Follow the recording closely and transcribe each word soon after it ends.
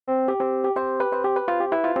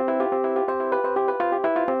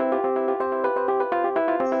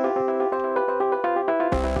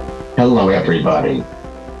Hello, everybody.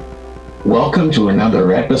 Welcome to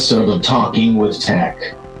another episode of Talking with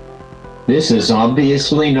Tech. This is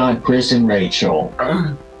obviously not Chris and Rachel.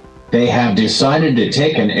 They have decided to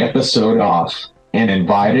take an episode off and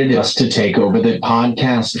invited us to take over the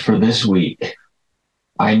podcast for this week.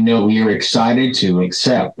 I know you're excited to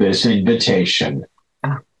accept this invitation.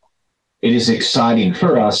 It is exciting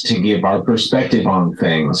for us to give our perspective on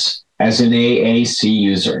things as an AAC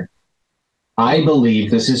user. I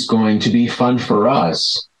believe this is going to be fun for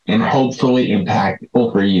us and hopefully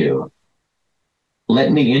impactful for you.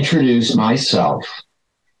 Let me introduce myself.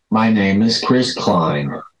 My name is Chris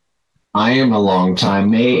Klein. I am a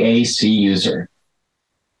longtime AAC user.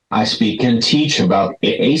 I speak and teach about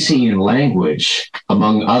AAC and language,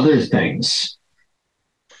 among other things.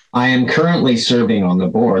 I am currently serving on the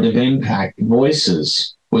board of Impact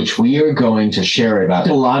Voices, which we are going to share about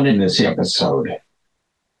a lot in this episode.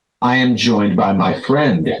 I am joined by my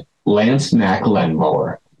friend, Lance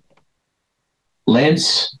McLenmore.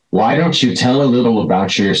 Lance, why don't you tell a little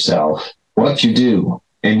about yourself, what you do,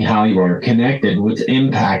 and how you are connected with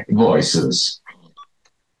Impact Voices?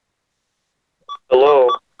 Hello,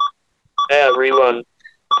 everyone.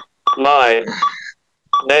 My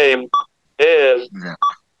name is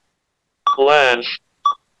Lance,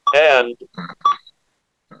 and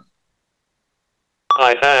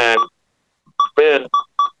I have been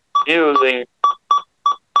using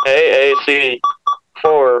AAC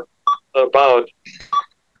for about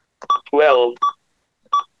 12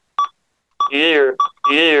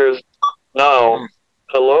 years now.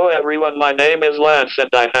 Hello everyone, my name is Lance and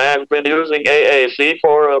I have been using AAC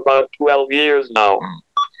for about 12 years now.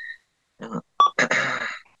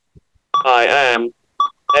 I am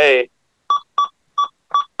a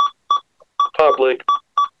public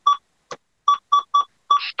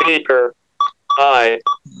speaker. I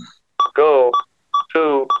go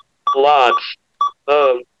to lots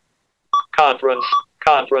of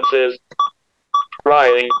conferences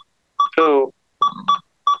trying to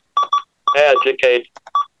educate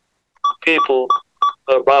people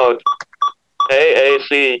about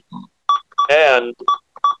AAC, and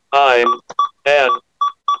I'm an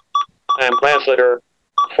ambassador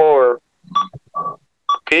for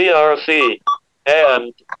PRC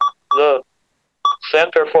and the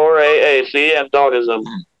Center for AAC and Autism.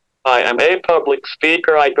 I am a public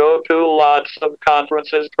speaker. I go to lots of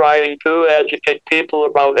conferences trying to educate people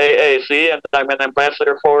about AAC, and I'm an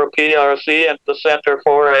ambassador for PRC and the Center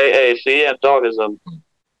for AAC and Autism.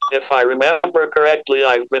 If I remember correctly,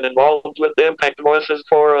 I've been involved with Impact Voices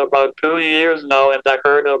for about 2 years now, and I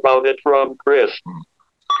heard about it from Chris.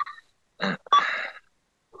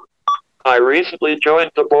 I recently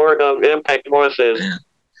joined the board of Impact Voices.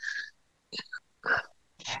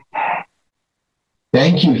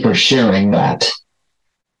 Thank you for sharing that.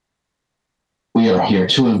 We are here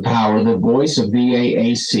to empower the voice of the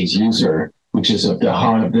AAC's user, which is at the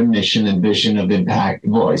heart of the mission and vision of Impact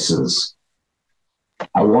Voices.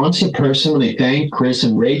 I want to personally thank Chris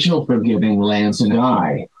and Rachel for giving Lance and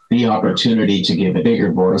I the opportunity to give a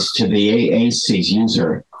bigger voice to the AAC's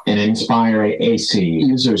user and inspire AAC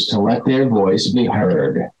users to let their voice be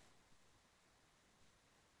heard.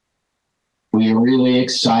 We are really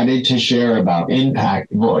excited to share about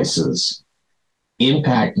Impact Voices.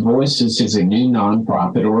 Impact Voices is a new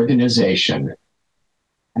nonprofit organization.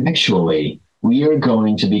 Actually, we are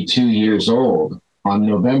going to be 2 years old on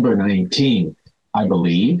November 19th, I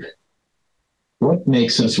believe. What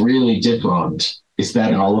makes us really different is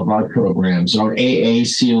that all of our programs are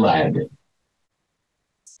AAC-led.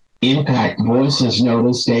 Impact Voices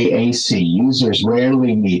noticed AAC users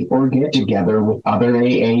rarely meet or get together with other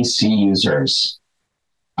AAC users.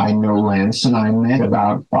 I know Lance and I met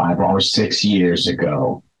about 5 or 6 years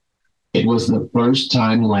ago. It was the first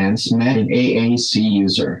time Lance met an AAC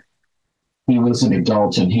user. He was an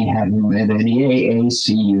adult and he hadn't met any AAC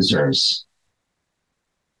users.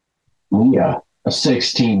 Leah, a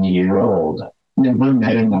 16-year-old, never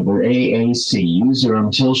met another AAC user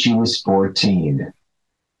until she was 14.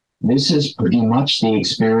 This is pretty much the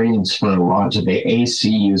experience for a lot of AAC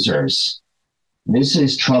users. This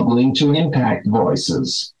is troubling to Impact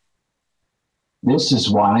Voices. This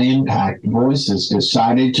is why Impact Voices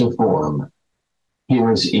decided to form.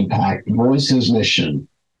 Here is Impact Voices' mission.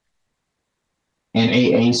 An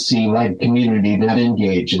AAC-led community that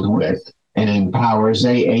engages with and empowers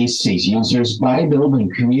AAC's users by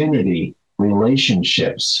building community,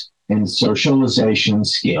 relationships, and socialization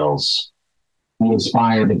skills. We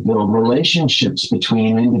aspire to build relationships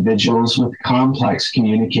between individuals with complex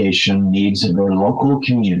communication needs in their local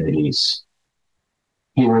communities.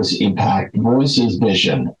 Here is Impact Voices'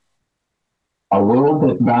 vision. A world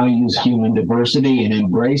that values human diversity and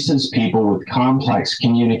embraces people with complex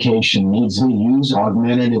communication needs to use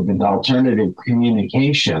augmentative and alternative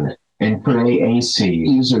communication, and for AAC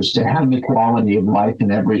users to have the quality of life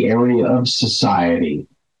in every area of society.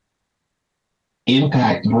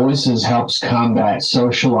 Impact Voices helps combat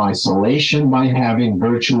social isolation by having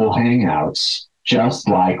virtual hangouts, just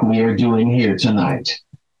like we are doing here tonight.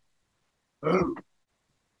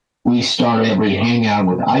 We start every hangout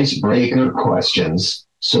with icebreaker questions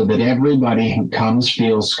so that everybody who comes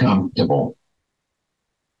feels comfortable.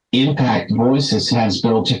 Impact Voices has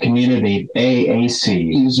built a community of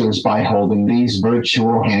AAC users by holding these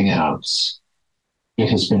virtual hangouts. It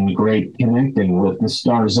has been great connecting with the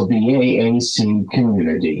stars of the AAC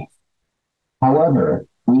community. However,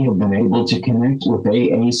 we have been able to connect with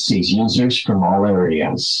AAC's users from all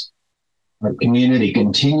areas. Our community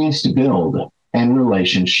continues to build, and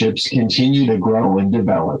relationships continue to grow and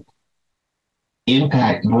develop.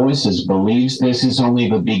 Impact Voices believes this is only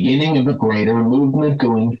the beginning of a greater movement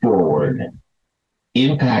going forward.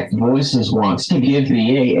 Impact Voices wants to give the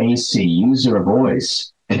AAC user a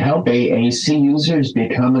voice and help AAC users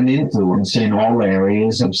become an influence in all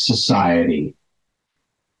areas of society.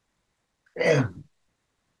 Yeah.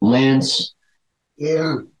 Lance?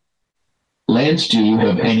 Yeah. Lance, do you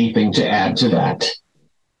have anything to add to that?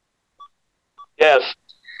 Yes.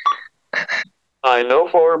 I know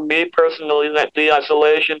for me personally that the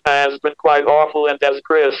isolation has been quite awful, and as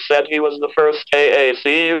Chris said, he was the first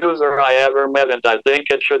AAC user I ever met, and I think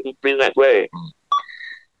it shouldn't be that way.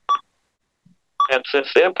 And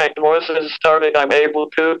since Impact Voices started, I'm able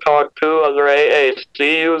to talk to other AAC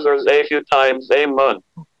users a few times a month.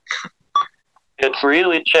 It's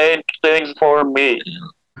really changed things for me.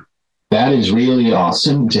 That is really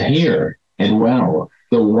awesome to hear. And well,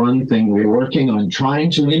 the one thing we're working on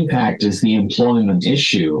trying to impact is the employment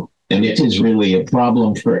issue, and it is really a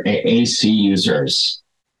problem for AAC users.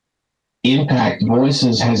 Impact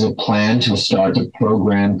Voices has a plan to start a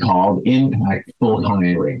program called Impactful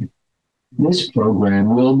Hiring. This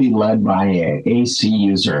program will be led by AAC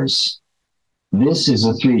users. This is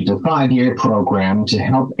a 3 to 5 year program to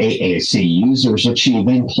help AAC users achieve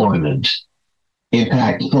employment.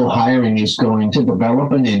 Impactful Hiring is going to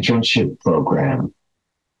develop an internship program.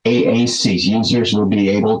 AAC's users will be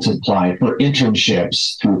able to apply for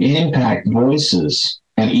internships through Impact Voices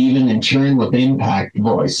and even intern with Impact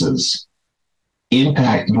Voices.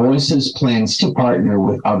 Impact Voices plans to partner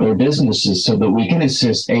with other businesses so that we can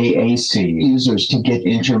assist AAC users to get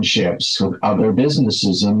internships with other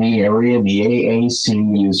businesses in the area the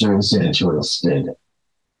AAC user is interested.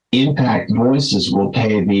 Impact Voices will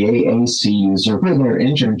pay the AAC user for their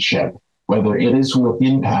internship, whether it is with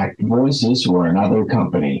Impact Voices or another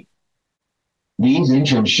company. These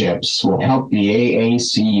internships will help the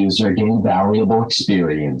AAC user gain valuable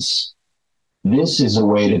experience. This is a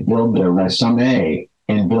way to build their resume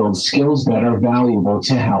and build skills that are valuable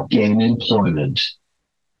to help gain employment.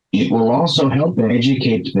 It will also help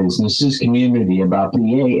educate the businesses community about the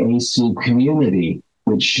AAC community,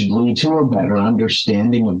 which should lead to a better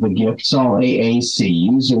understanding of the gifts all AAC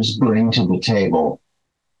users bring to the table.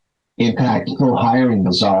 Impactful Hiring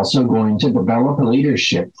is also going to develop a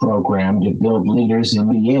leadership program to build leaders in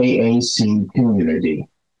the AAC community.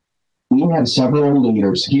 We have several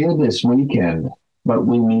leaders here this weekend, but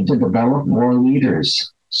we need to develop more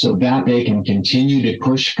leaders so that they can continue to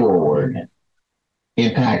push forward.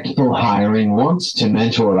 Impactful Hiring wants to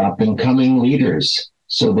mentor up-and-coming leaders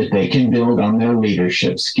so that they can build on their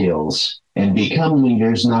leadership skills and become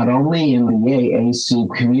leaders not only in the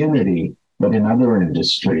AAC community, but in other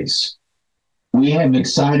industries. We have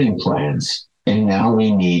exciting plans, and now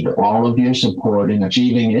we need all of your support in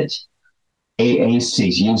achieving it.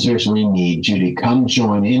 AAC's users, we need you to come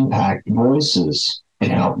join Impact Voices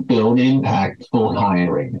and help build Impactful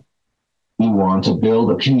Hiring. We want to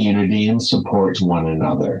build a community and support one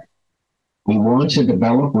another. We want to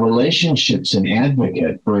develop relationships and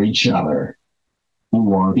advocate for each other. We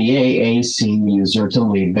want the AAC user to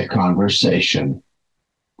lead the conversation.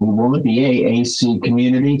 We want the AAC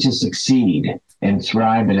community to succeed and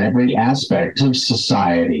thrive in every aspect of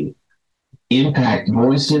society. Impact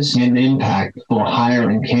Voices and Impactful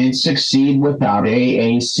Hiring can't succeed without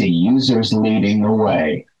AAC users leading the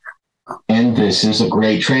way. And this is a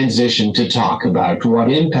great transition to talk about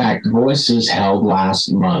what Impact Voices held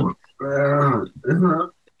last month.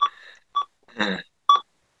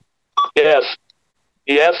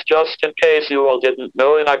 Yes, just in case you all didn't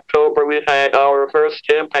know, in October we had our first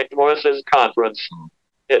Impact Voices conference.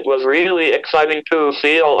 It was really exciting to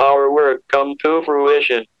see all our work come to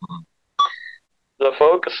fruition. The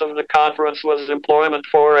focus of the conference was employment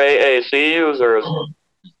for AAC users.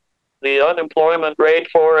 The unemployment rate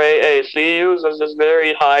for AAC users is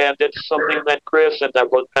very high, and it's something that Chris and I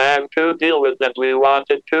would have to deal with, and we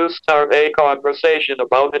wanted to start a conversation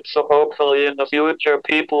about it, so hopefully in the future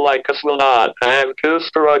people like us will not have to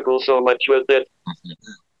struggle so much with it.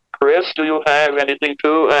 Chris, do you have anything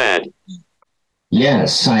to add?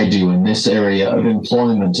 Yes, I do. And this area of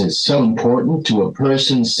employment is so important to a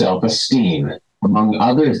person's self-esteem, among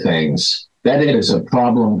other things, that it is a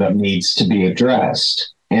problem that needs to be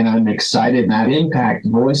addressed. And I'm excited that Impact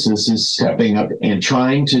Voices is stepping up and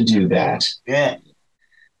trying to do that. Yeah.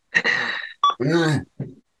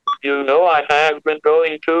 You know, I have been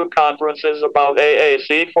going to conferences about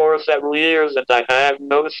AAC for several years, and I have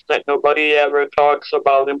noticed that nobody ever talks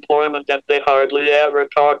about employment, and they hardly ever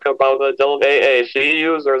talk about adult AAC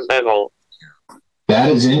users at all. That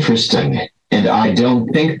is interesting, and I don't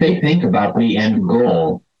think they think about the end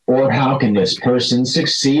goal, or how can this person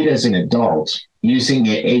succeed as an adult using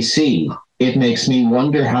AAC. It makes me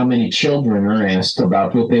wonder how many children are asked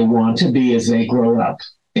about what they want to be as they grow up,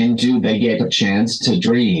 and do they get a chance to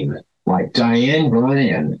dream, like Diane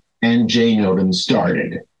Bryan and Jane Odom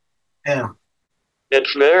started. Yeah.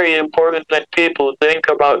 It's very important that people think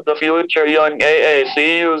about the future young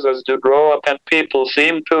AAC users to grow up, and people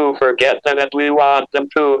seem to forget that, and we want them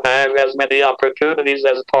to have as many opportunities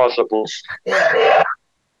as possible. Yeah.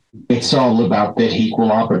 It's all about that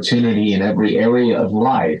equal opportunity in every area of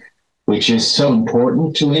life, which is so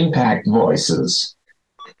important to Impact Voices.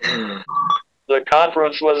 The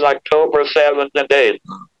conference was October 7th and 8th.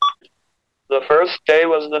 The first day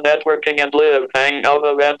was the networking and live hangout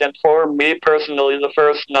event, and for me personally, the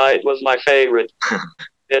first night was my favorite.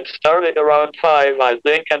 It started around 5, I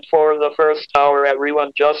think, and for the first hour,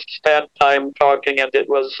 everyone just spent time talking, and it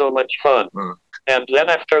was so much fun. And then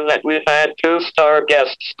after that, we had 2-star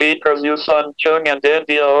guest speakers, Yusun Chung and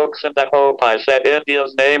India Oaks, and I hope I said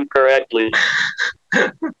India's name correctly.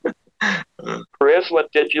 Chris,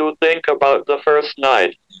 what did you think about the first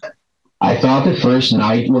night? I thought the first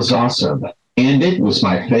night was awesome, and it was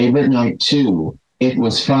my favorite night too. It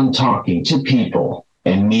was fun talking to people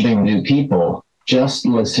and meeting new people, just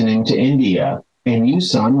listening to India. And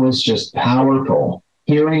Yusun was just powerful.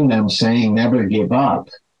 Hearing them saying never give up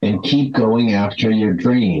and keep going after your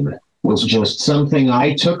dream was just something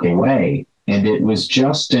I took away, and it was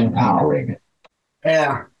just empowering.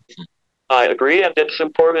 Yeah. I agree, and it's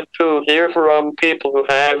important to hear from people who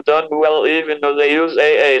have done well even though they use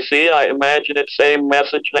AAC. I imagine it's a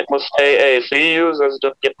message that most AAC users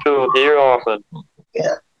don't get to hear often.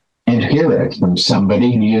 Yeah. And hear it from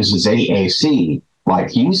somebody who uses AAC.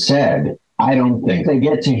 Like you said, I don't think they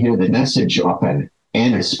get to hear the message often,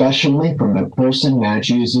 and especially from a person that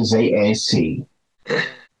uses AAC.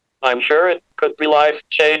 I'm sure it could be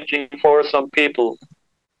life-changing for some people.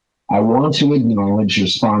 I want to acknowledge your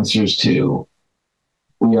sponsors too.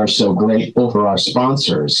 We are so grateful for our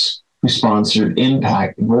sponsors who sponsored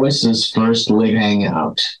Impact Voices' first Live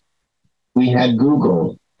Hangout. We had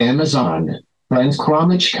Google, Amazon, Franz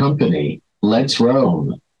Kramich Company, Let's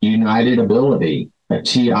Roam, United Ability, a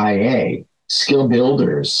TIA, Skill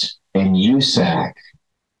Builders, and USAC.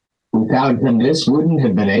 Without them, this wouldn't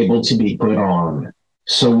have been able to be put on.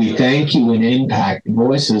 So we thank you, and Impact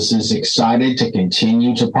Voices is excited to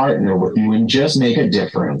continue to partner with you and just make a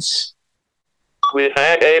difference. We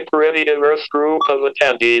had a pretty diverse group of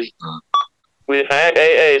attendees. We had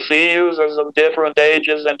AAC users of different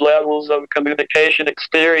ages and levels of communication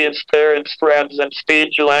experience, parents, friends, and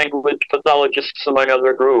speech-language pathologists, among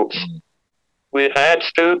other groups. We had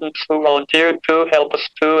students who volunteered to help us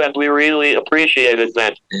too, and we really appreciated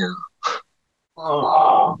that.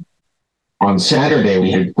 On Saturday, we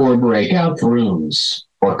had 4 breakout rooms,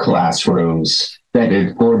 or classrooms, that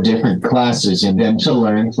had 4 different classes in them to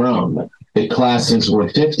learn from. The classes were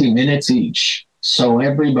 50 minutes each, so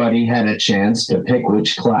everybody had a chance to pick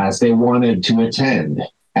which class they wanted to attend.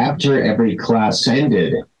 After every class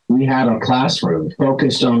ended, we had a classroom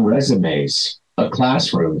focused on resumes, a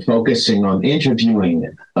classroom focusing on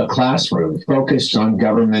interviewing, a classroom focused on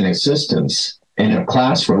government assistance, and a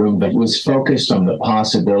classroom that was focused on the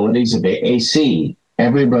possibilities of AAC.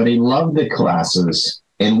 Everybody loved the classes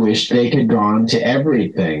and wished they could go on to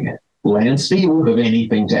everything. Lance, do you have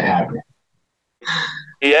anything to add?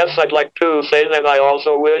 Yes, I'd like to say that I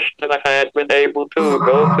also wish that I had been able to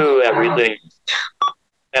go to everything.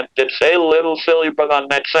 And it's a little silly, but on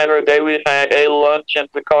that Saturday we had a lunch, and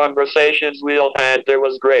the conversations we all had there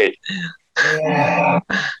was great. Yeah.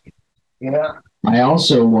 Yeah. I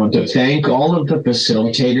also want to thank all of the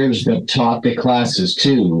facilitators that taught the classes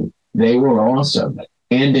too. They were awesome.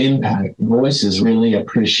 and Impact Voices really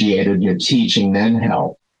appreciated your teaching and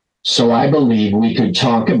help. So I believe we could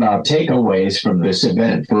talk about takeaways from this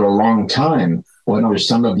event for a long time. What are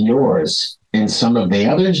some of yours and some of the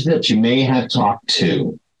others that you may have talked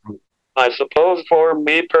to? I suppose for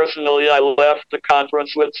me personally, I left the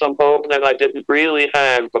conference with some hope that I didn't really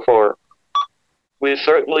have before. We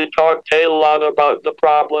certainly talked a lot about the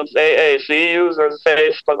problems AAC users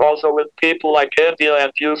face, but also with people like India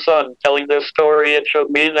and Yusun telling their story, it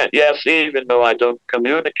showed me that yes, even though I don't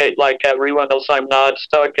communicate like everyone else, I'm not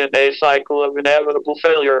stuck in a cycle of inevitable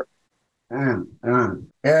failure. Yeah.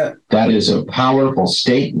 That is a powerful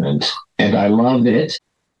statement, and I loved it.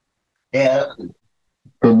 Yeah.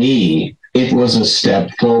 For me, it was a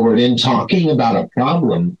step forward in talking about a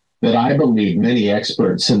problem that I believe many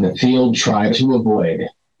experts in the field try to avoid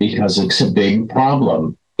because it's a big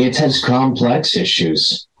problem. It has complex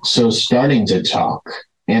issues, so starting to talk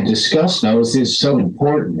and discuss those is so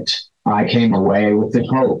important. I came away with the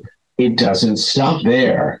hope. It doesn't stop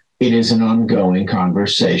there. It is an ongoing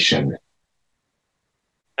conversation.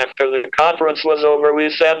 After the conference was over,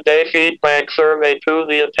 we sent a feedback survey to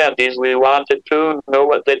the attendees. We wanted to know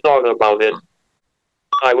what they thought about it.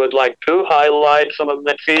 I would like to highlight some of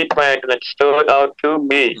the feedback that stood out to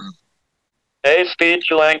me. A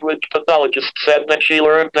speech-language pathologist said that she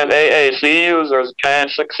learned that AAC users can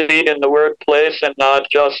succeed in the workplace and not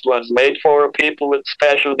just ones made for people with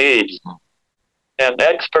special needs. An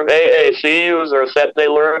expert AAC user said they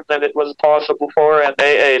learned that it was possible for an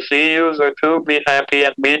AAC user to be happy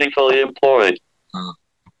and meaningfully employed.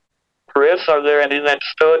 Chris, are there any that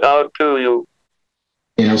stood out to you?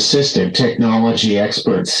 An assistive technology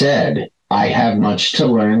expert said, I have much to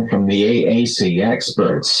learn from the AAC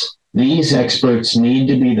experts. These experts need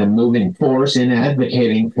to be the moving force in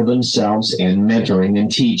advocating for themselves and mentoring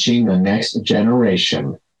and teaching the next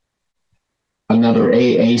generation. Another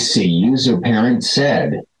AAC user parent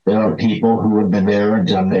said, there are people who have been there and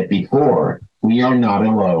done that before. We are not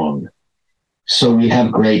alone. So we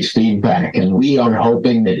have great feedback, and we are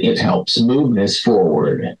hoping that it helps move this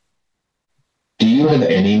forward. Do you have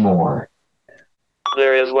any more?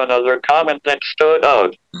 There is one other comment that stood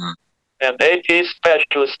out. An AT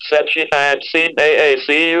specialist said she had seen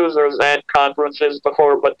AAC users at conferences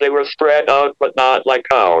before, but they were spread out, but not like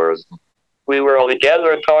ours. We were all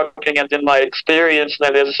together talking, and in my experience,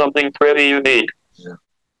 that is something pretty unique.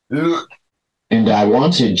 And I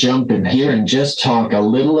want to jump in here and just talk a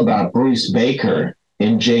little about Bruce Baker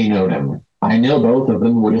and Jane Odom. I know both of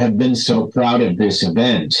them would have been so proud of this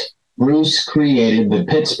event. Bruce created the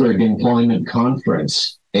Pittsburgh Employment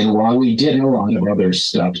Conference, and while we did a lot of other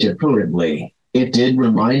stuff differently, it did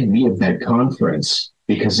remind me of that conference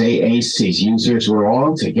because AAC's users were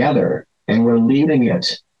all together and were leading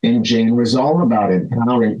it, and Jane was all about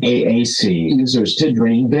empowering AAC users to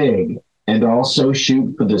dream big and also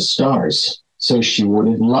shoot for the stars. So she would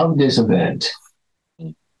have loved this event.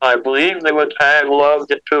 I believe they would have loved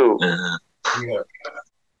it too. Yeah.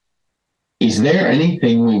 Is there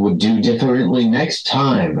anything we would do differently next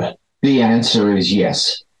time? The answer is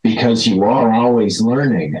yes, because you are always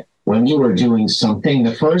learning when you are doing something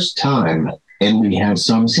the first time, and we have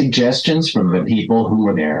some suggestions from the people who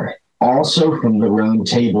were there. Also from the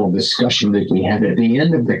roundtable discussion that we had at the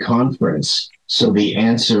end of the conference. So the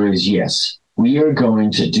answer is yes. We are going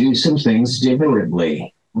to do some things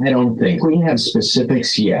differently. I don't think we have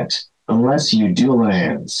specifics yet, unless you do,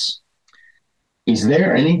 Lance. Is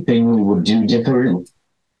there anything we would do differently?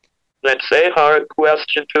 That's a hard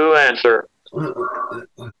question to answer.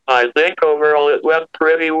 I think overall it went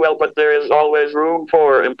pretty well, but there is always room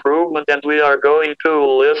for improvement, and we are going to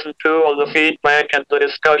listen to all the feedback and the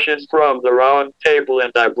discussions from the round table,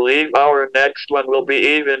 and I believe our next one will be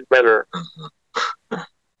even better.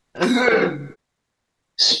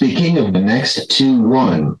 Speaking of the next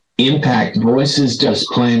 2-1, Impact Voices does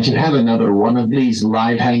plan to have another one of these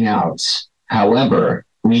live hangouts. However,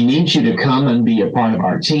 we need you to come and be a part of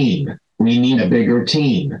our team. We need a bigger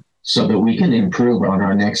team so that we can improve on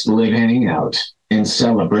our next live hangout. In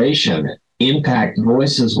celebration, Impact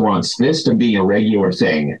Voices wants this to be a regular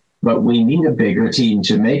thing, but we need a bigger team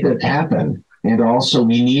to make it happen. And also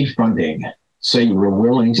we need funding. So you are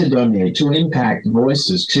willing to donate to Impact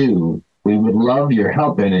Voices too. We would love your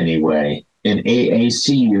help in any way. And AAC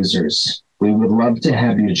users, we would love to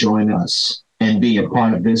have you join us and be a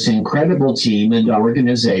part of this incredible team and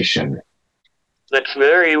organization. That's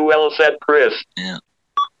very well said, Chris. Yeah.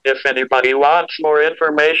 If anybody wants more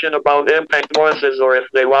information about Impact Voices, or if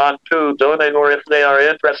they want to donate, or if they are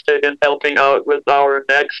interested in helping out with our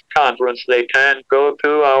next conference, they can go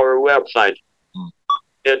to our website.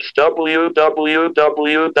 It's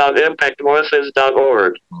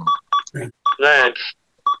www.impactvoices.org. That's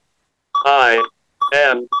IMPACTVOICES.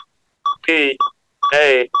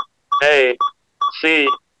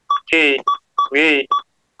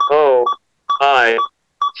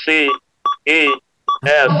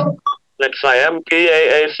 That's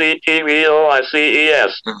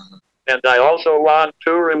IMPAACTVOICES. And I also want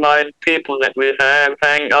to remind people that we have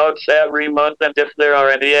hangouts every month, and if there are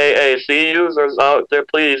any AAC users out there,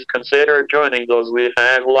 please consider joining those. We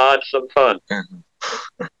have lots of fun.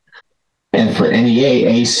 And for any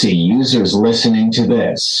AAC users listening to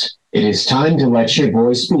this, it is time to let your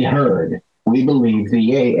voice be heard. We believe the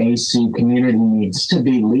AAC community needs to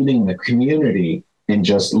be leading the community and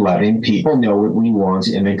just letting people know what we want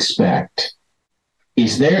and expect.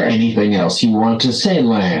 Is there anything else you want to say,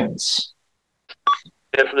 Lance?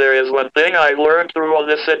 If there is one thing I learned through all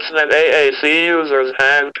this, it's that AAC users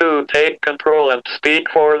have to take control and speak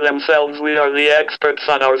for themselves. We are the experts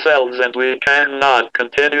on ourselves, and we cannot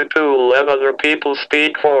continue to let other people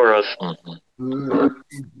speak for us.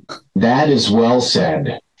 That is well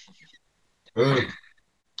said.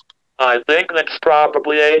 I think that's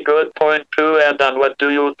probably a good point to end on. What do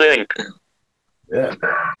you think? Yeah.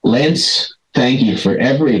 Lance, thank you for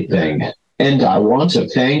everything. And I want to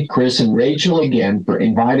thank Chris and Rachel again for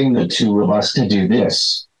inviting the two of us to do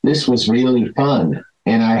this. This was really fun,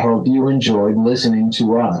 and I hope you enjoyed listening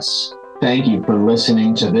to us. Thank you for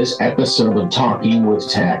listening to this episode of Talking with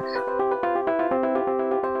Tech.